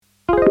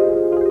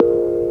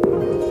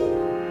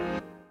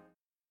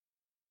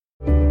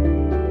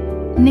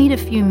Need a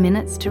few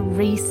minutes to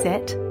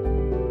reset?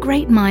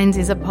 Great Minds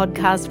is a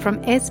podcast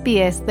from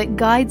SBS that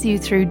guides you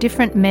through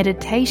different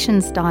meditation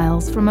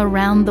styles from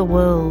around the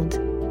world.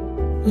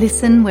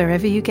 Listen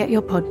wherever you get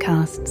your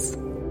podcasts.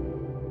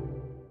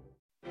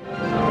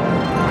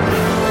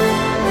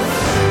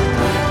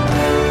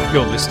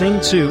 You're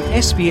listening to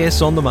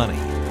SBS On the Money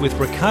with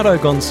Ricardo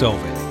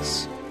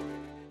Gonçalves.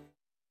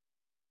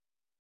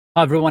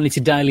 Hi everyone, it's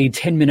your daily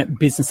 10-minute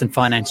business and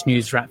finance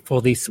news wrap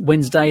for this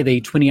Wednesday, the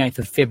 28th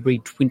of February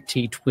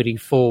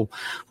 2024.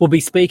 We'll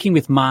be speaking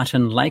with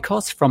Martin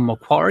Lakos from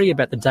Macquarie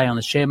about the day on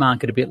the share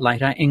market a bit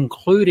later,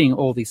 including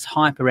all this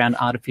hype around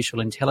artificial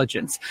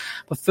intelligence.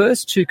 But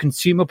first to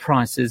consumer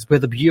prices, where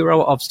the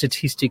Bureau of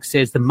Statistics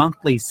says the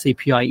monthly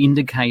CPI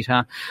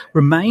indicator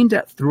remained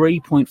at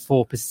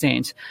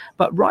 3.4%.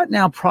 But right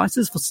now,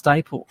 prices for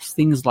staples,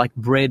 things like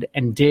bread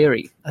and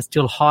dairy, are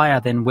still higher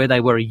than where they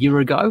were a year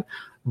ago.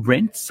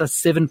 Rents are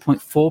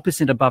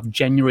 7.4% above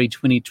January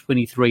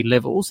 2023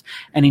 levels,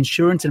 and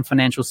insurance and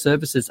financial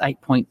services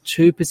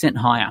 8.2%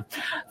 higher.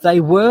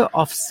 They were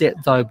offset,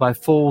 though, by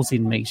falls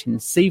in meat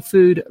and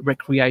seafood,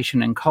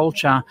 recreation and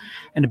culture,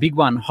 and a big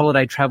one,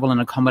 holiday travel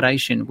and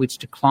accommodation, which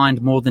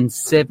declined more than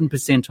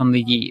 7% on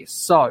the year.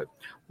 So,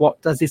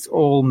 what does this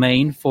all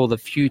mean for the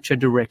future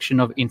direction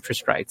of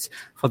interest rates?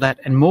 For that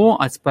and more,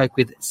 I spoke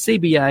with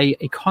CBA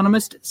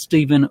Economist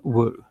Stephen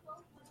Wu.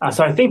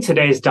 So I think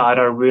today's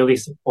data really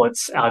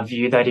supports our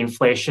view that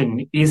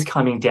inflation is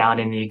coming down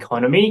in the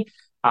economy,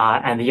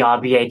 and the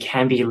RBA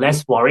can be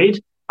less worried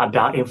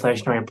about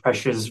inflationary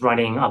pressures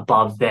running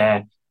above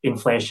their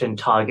inflation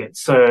target.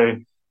 So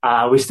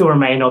we still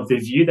remain of the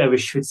view that we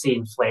should see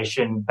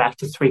inflation back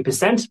to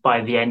 3% by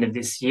the end of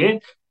this year.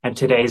 And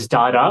today's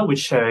data, which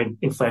showed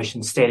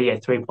inflation steady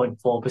at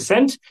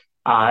 3.4%,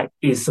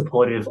 is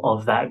supportive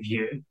of that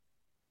view.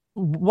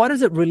 What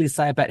does it really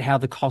say about how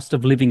the cost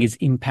of living is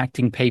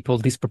impacting people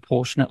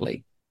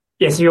disproportionately?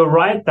 Yes, you're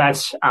right that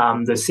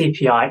the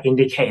CPI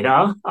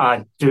indicator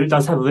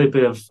does have a little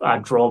bit of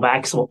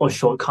drawbacks or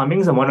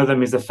shortcomings. And one of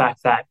them is the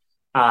fact that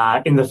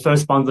in the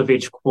first month of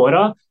each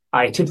quarter,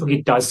 it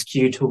typically does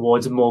skew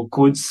towards more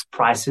goods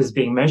prices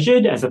being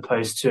measured as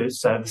opposed to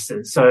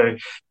services. So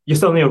you're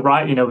certainly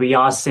right. We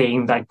are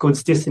seeing that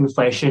goods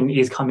disinflation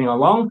is coming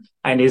along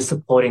and is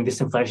supporting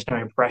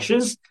disinflationary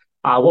pressures.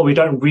 What we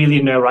don't really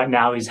know right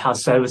now is how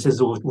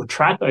services will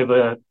track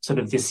over sort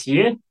of this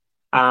year.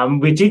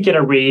 We did get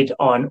a read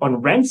on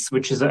rents,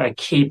 which is a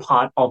key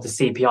part of the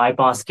CPI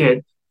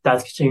basket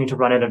that's continuing to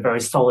run at a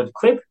very solid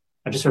clip,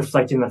 just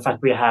reflecting the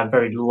fact we have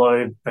very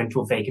low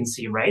rental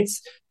vacancy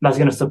rates. That's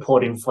going to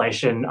support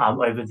inflation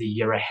over the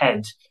year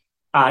ahead.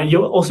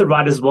 You're also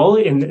right as well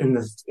in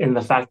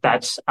the fact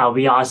that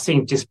we are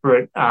seeing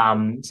disparate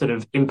sort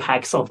of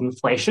impacts of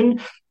inflation.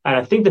 And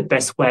I think the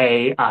best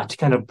way to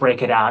kind of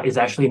break it out is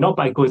actually not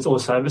by goods or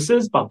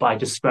services, but by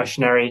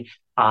discretionary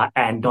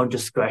and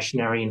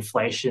non-discretionary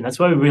inflation. That's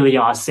where we really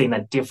are seeing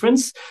that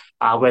difference,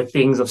 where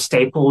things of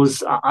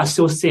staples are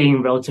still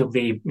seeing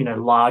relatively,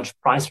 large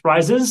price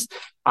rises.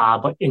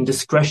 But in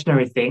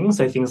discretionary things,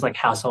 so things like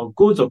household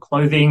goods or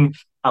clothing,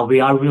 we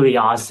really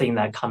are seeing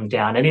that come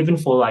down. And even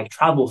for like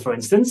travel, for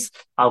instance,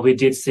 we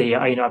did see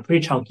a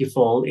pretty chunky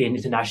fall in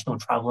international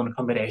travel and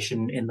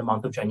accommodation in the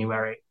month of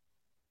January.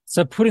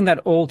 So putting that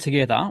all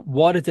together,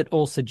 what does it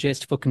all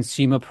suggest for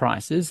consumer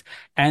prices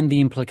and the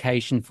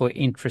implication for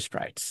interest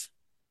rates?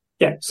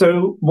 Yeah,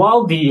 so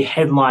while the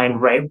headline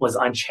rate was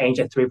unchanged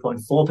at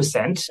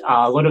 3.4%,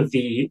 a lot of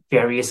the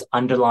various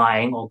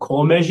underlying or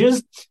core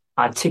measures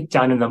ticked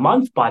down in the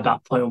month by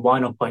about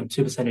 0.1 or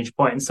 0.2 percentage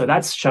points. So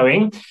that's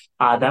showing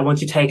that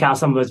once you take out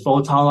some of those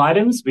volatile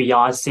items, we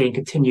are seeing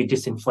continued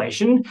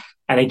disinflation.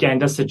 And again,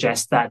 does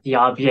suggest that the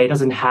RBA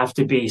doesn't have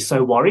to be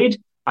so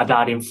worried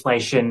about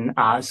inflation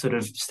sort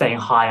of staying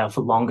higher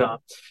for longer.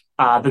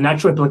 The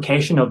natural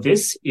implication of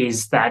this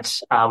is that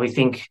we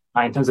think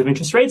in terms of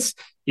interest rates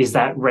is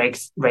that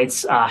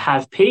rates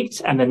have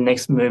peaked and the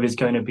next move is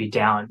going to be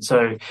down.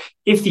 So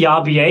if the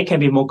RBA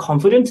can be more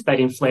confident that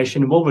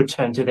inflation will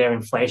return to their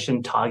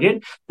inflation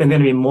target, then they're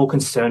going to be more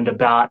concerned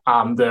about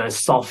the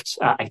soft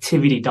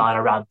activity data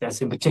out there.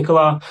 So in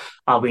particular,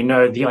 we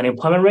know the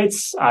unemployment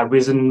rates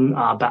risen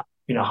about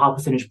half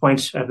percentage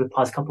point over the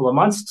past couple of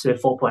months to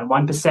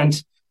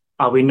 4.1%.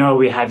 We know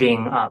we've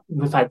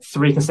had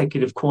 3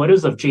 consecutive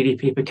quarters of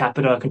GDP per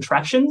capita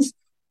contractions.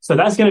 So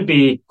that's going to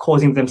be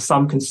causing them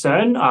some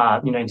concern,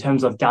 in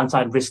terms of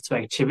downside risk to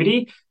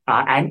activity.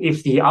 And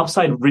if the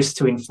upside risk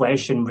to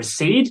inflation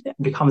recede,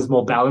 becomes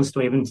more balanced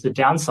or even to the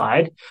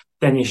downside,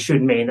 then it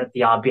should mean that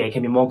the RBA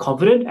can be more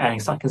confident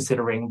and start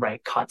considering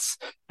rate cuts.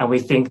 And we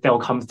think they'll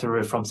come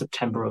through from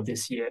September of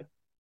this year.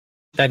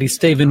 That is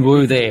Stephen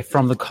Wu there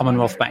from the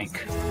Commonwealth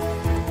Bank.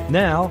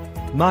 Now,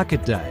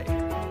 Market Day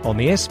on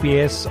the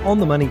SBS On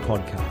the Money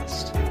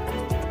podcast.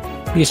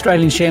 The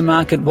Australian share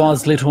market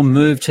was little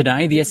moved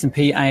today. The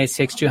S&P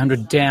ASX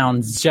 200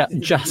 down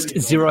just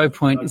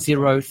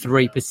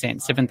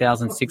 0.03%,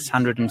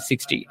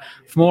 7,660.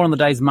 For more on the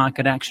day's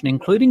market action,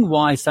 including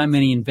why so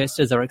many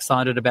investors are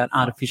excited about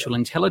artificial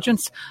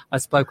intelligence, I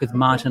spoke with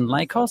Martin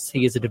Lakos.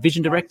 He is a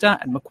Division Director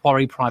at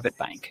Macquarie Private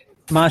Bank.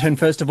 Martin,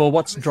 first of all,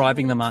 what's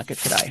driving the market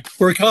today?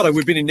 Well, Ricardo,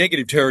 we've been in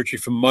negative territory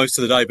for most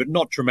of the day, but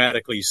not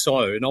dramatically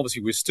so. And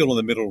obviously, we're still in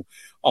the middle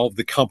of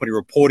the company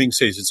reporting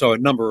season, so a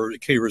number of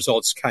key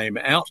results came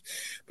out.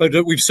 But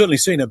we've certainly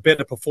seen a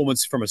better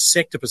performance from a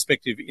sector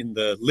perspective in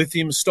the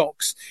lithium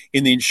stocks,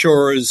 in the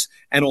insurers,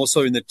 and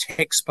also in the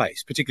tech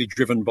space, particularly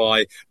driven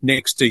by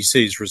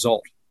NextDC's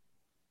result.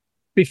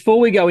 Before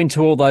we go into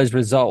all those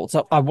results,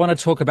 I want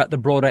to talk about the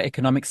broader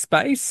economic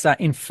space.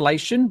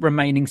 Inflation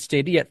remaining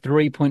steady at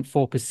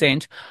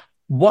 3.4%.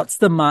 What's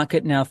the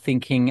market now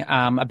thinking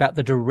about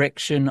the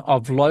direction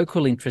of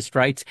local interest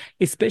rates,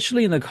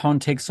 especially in the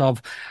context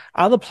of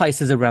other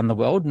places around the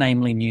world,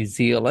 namely New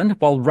Zealand?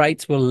 While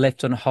rates were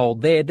left on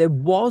hold there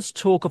was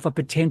talk of a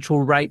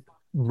potential rate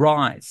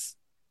rise.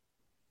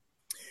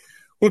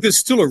 Well, there's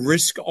still a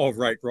risk of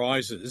rate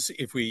rises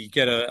if we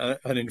get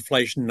an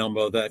inflation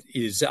number that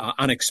is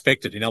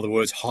unexpected, in other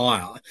words,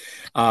 higher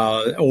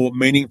or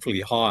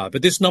meaningfully higher.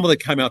 But this number that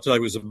came out today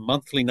was a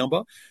monthly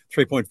number,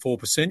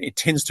 3.4%. It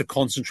tends to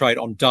concentrate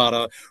on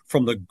data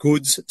from the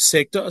goods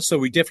sector. So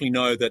we definitely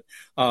know that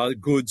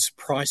goods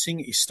pricing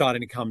is starting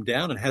to come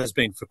down and has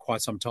been for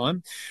quite some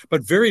time,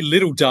 but very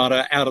little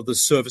data out of the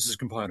services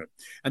component.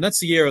 And that's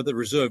the area the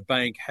Reserve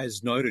Bank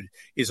has noted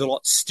is a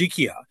lot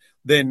stickier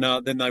than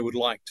they would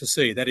like to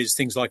see. That is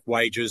things like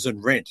wages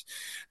and rent.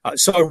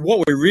 So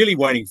what we're really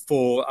waiting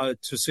for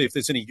to see if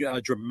there's any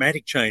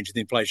dramatic change in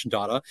the inflation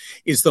data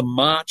is the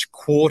March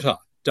quarter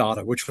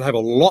data, which will have a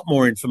lot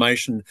more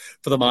information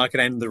for the market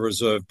and the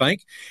Reserve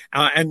Bank.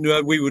 And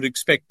we would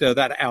expect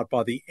that out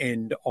by the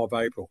end of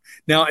April.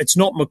 Now, it's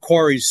not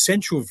Macquarie's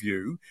central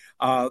view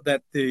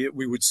that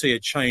we would see a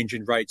change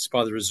in rates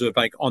by the Reserve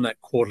Bank on that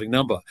quarterly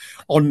number.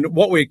 On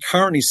what we're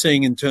currently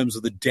seeing in terms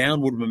of the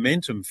downward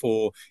momentum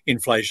for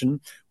inflation,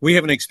 we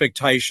have an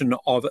expectation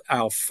of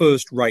our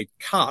first rate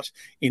cut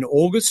in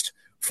August,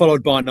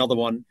 followed by another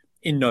one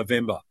in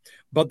November.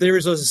 But there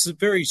is a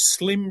very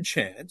slim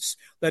chance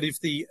that if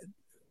the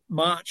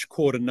March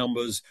quarter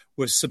numbers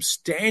were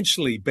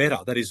substantially better,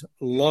 that is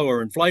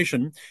lower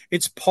inflation,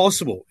 it's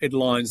possible it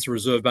lines the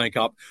Reserve Bank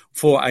up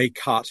for a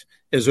cut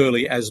as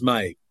early as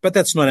May. But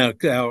that's not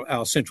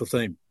our central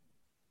theme.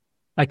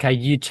 Okay,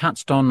 you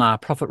touched on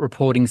profit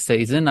reporting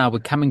season. We're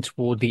coming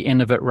toward the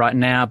end of it right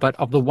now, but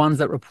of the ones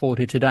that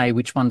reported today,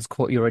 which ones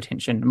caught your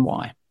attention and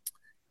why?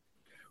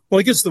 Well,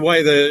 I guess the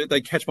way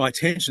they catch my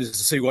attention is to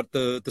see what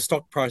the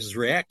stock prices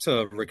react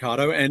to,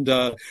 Ricardo. And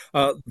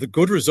the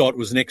good result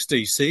was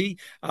NextDC.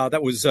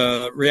 That was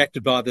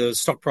reacted by the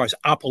stock price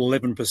up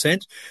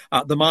 11%.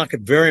 The market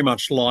very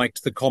much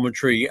liked the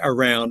commentary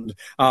around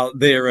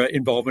their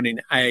involvement in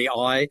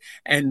AI.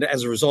 And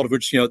as a result of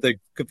which, they're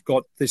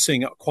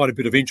seeing quite a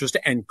bit of interest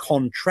and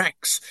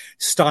contracts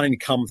starting to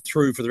come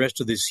through for the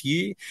rest of this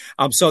year.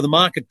 So the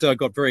market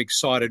got very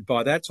excited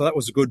by that. So that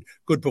was a good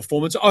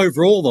performance.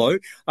 Overall, though,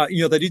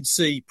 they did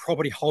see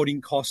property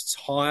holding costs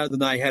higher than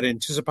they had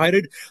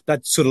anticipated.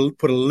 That sort of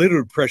put a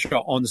little pressure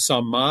on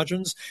some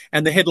margins,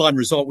 and the headline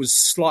result was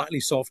slightly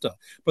softer.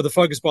 But the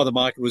focus by the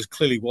market was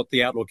clearly what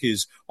the outlook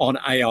is on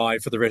AI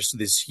for the rest of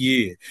this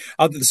year.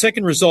 The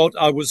second result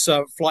was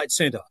Flight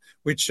Centre,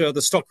 which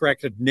the stock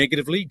reacted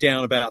negatively,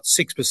 down about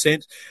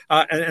 6%.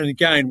 And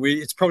again,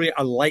 it's probably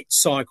a late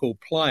cycle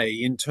play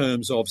in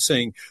terms of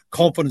seeing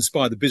confidence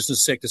by the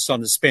business sector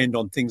starting to spend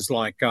on things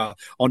like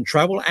on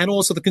travel, and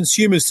also the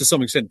consumers to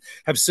some extent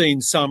have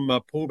seen some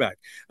pullback.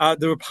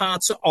 There were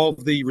parts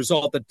of the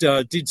result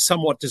that did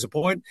somewhat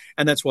disappoint,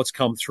 and that's what's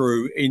come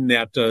through in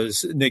that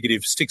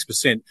negative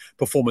 6%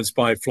 performance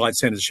by Flight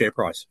Centre's share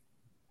price.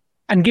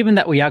 And given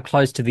that we are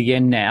close to the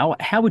end now,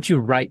 how would you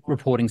rate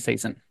reporting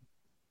season?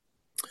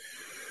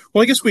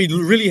 Well, I guess we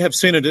really have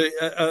seen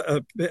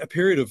a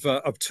period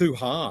of two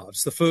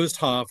halves. The first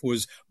half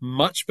was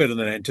much better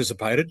than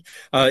anticipated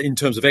in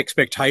terms of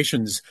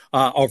expectations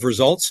of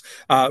results.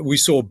 We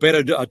saw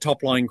better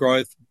top-line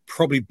growth,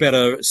 probably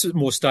better,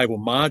 more stable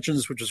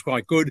margins, which is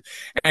quite good,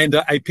 and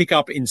a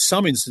pickup in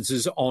some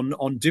instances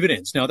on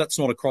dividends. Now, that's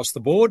not across the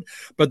board,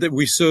 but that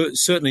we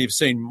certainly have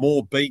seen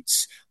more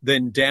beats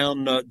than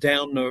down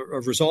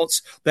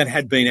results that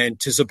had been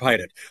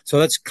anticipated. So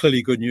that's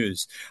clearly good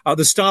news.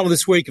 The start of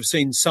this week have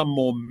seen some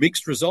more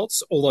mixed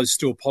results, although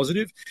still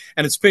positive,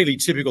 and it's fairly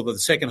typical that the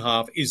second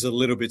half is a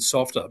little bit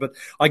softer. But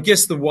I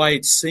guess the way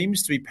it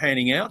seems to be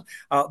panning out,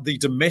 the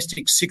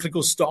domestic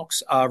cyclical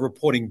stocks are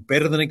reporting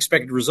better than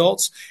expected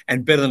results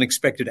and better than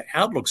expected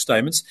outlook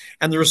statements,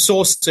 and the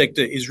resource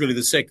sector is really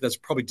the sector that's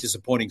probably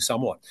disappointing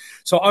somewhat.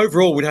 So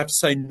overall, we'd have to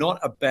say not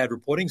a bad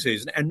reporting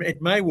season, and it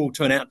may well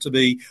turn out to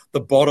be the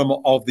bottom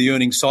of the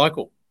earnings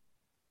cycle.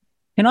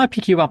 Can I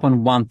pick you up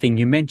on one thing?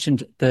 You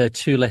mentioned the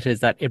two letters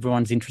that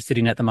everyone's interested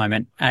in at the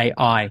moment,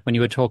 AI, when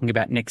you were talking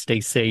about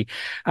NextDC.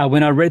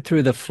 When I read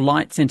through the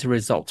Flight Centre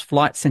results,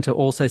 Flight Centre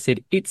also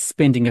said it's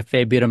spending a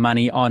fair bit of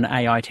money on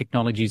AI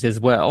technologies as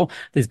well.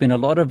 There's been a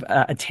lot of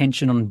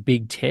attention on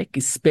big tech,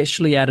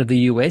 especially out of the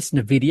US.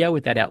 NVIDIA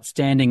with that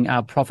outstanding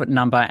profit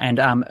number and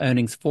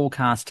earnings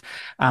forecast,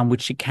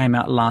 which it came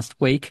out last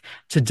week.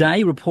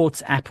 Today,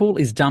 reports Apple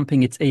is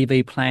dumping its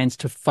EV plans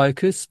to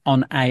focus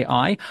on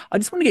AI. I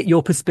just want to get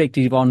your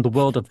perspective on the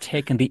world of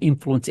tech and the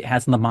influence it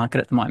has on the market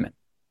at the moment.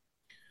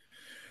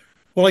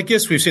 Well, I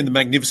guess we've seen the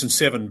Magnificent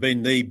Seven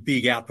being the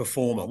big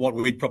outperformer, what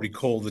we'd probably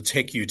call the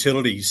tech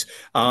utilities,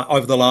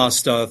 over the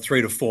last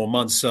 3 to 4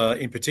 months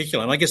in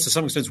particular. And I guess to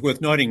some extent it's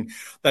worth noting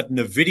that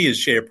NVIDIA's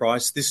share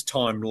price this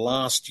time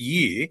last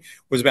year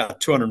was about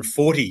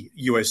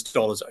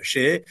 $240 a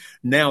share,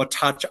 now a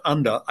touch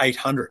under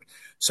 800.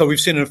 So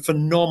we've seen a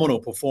phenomenal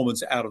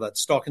performance out of that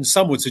stock, and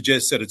some would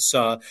suggest that it's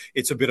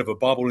a bit of a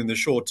bubble in the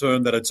short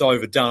term, that it's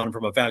overdone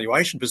from a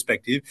valuation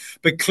perspective.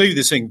 But clearly,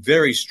 they're seeing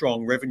very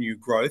strong revenue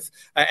growth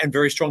and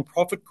very strong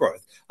profit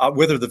growth.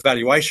 Whether the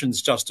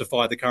valuations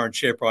justify the current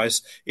share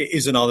price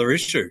is another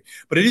issue.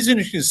 But it is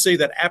interesting to see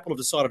that Apple have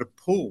decided to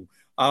pull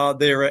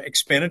their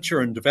expenditure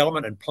and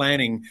development and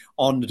planning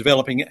on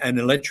developing an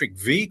electric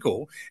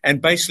vehicle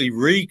and basically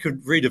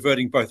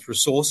rediverting both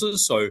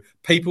resources, so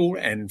people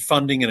and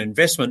funding and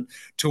investment,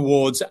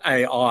 towards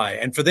AI.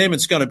 And for them,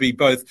 it's going to be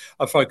both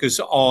a focus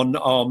on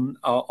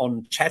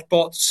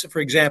chatbots, for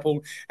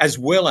example, as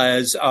well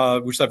as,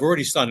 which they've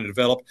already started to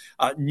develop,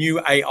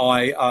 new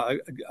AI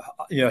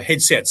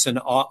headsets and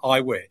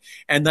eyewear.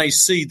 And they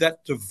see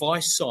that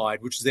device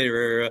side, which is their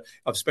area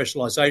of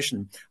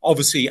specialisation,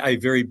 obviously a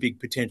very big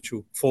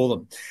potential for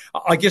them.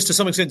 I guess to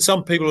some extent,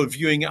 some people are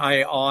viewing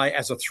AI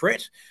as a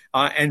threat,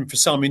 and for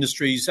some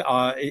industries,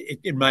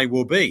 it may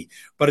well be.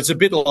 But it's a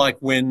bit like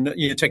when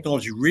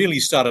technology really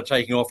started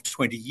taking off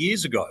 20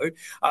 years ago,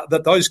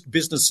 that those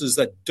businesses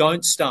that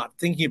don't start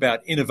thinking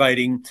about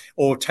innovating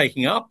or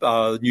taking up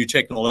new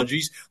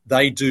technologies,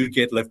 they do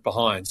get left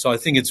behind. So I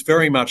think it's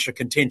very much a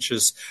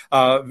contentious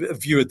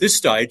view at this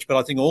stage, but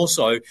I think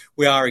also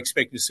we are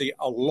expecting to see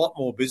a lot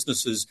more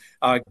businesses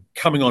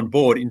coming on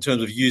board in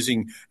terms of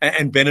using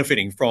and benefiting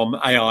from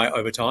AI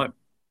over time.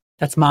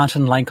 That's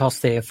Martin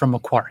Lakos there from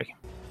Macquarie.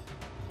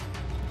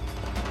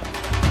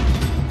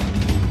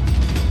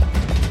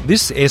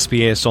 This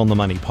SBS On the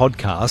Money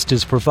podcast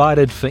is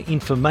provided for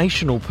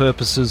informational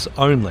purposes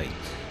only.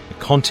 The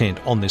content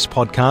on this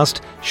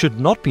podcast should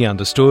not be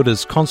understood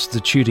as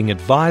constituting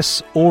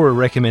advice or a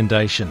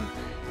recommendation.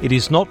 It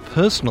is not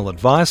personal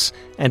advice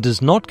and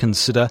does not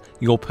consider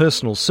your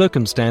personal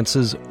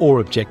circumstances or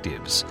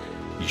objectives.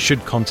 You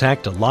should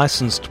contact a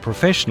licensed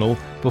professional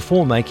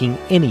before making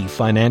any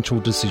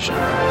financial decision.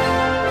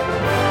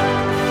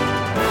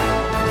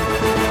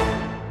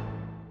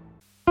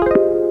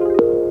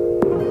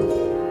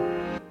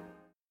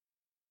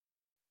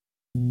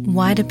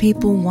 Why do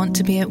people want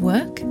to be at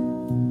work?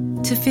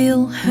 To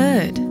feel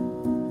heard,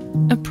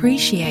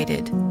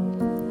 appreciated,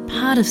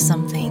 part of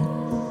something,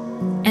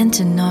 and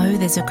to know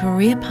there's a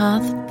career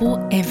path for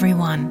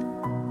everyone.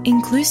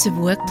 Inclusive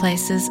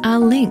workplaces are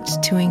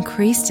linked to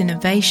increased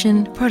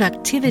innovation,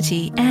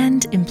 productivity,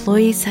 and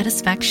employee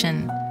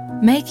satisfaction.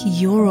 Make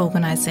your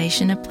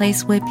organisation a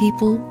place where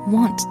people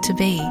want to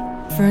be.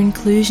 For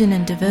inclusion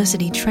and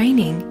diversity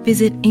training,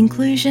 visit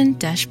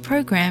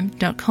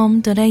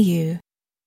inclusion-program.com.au.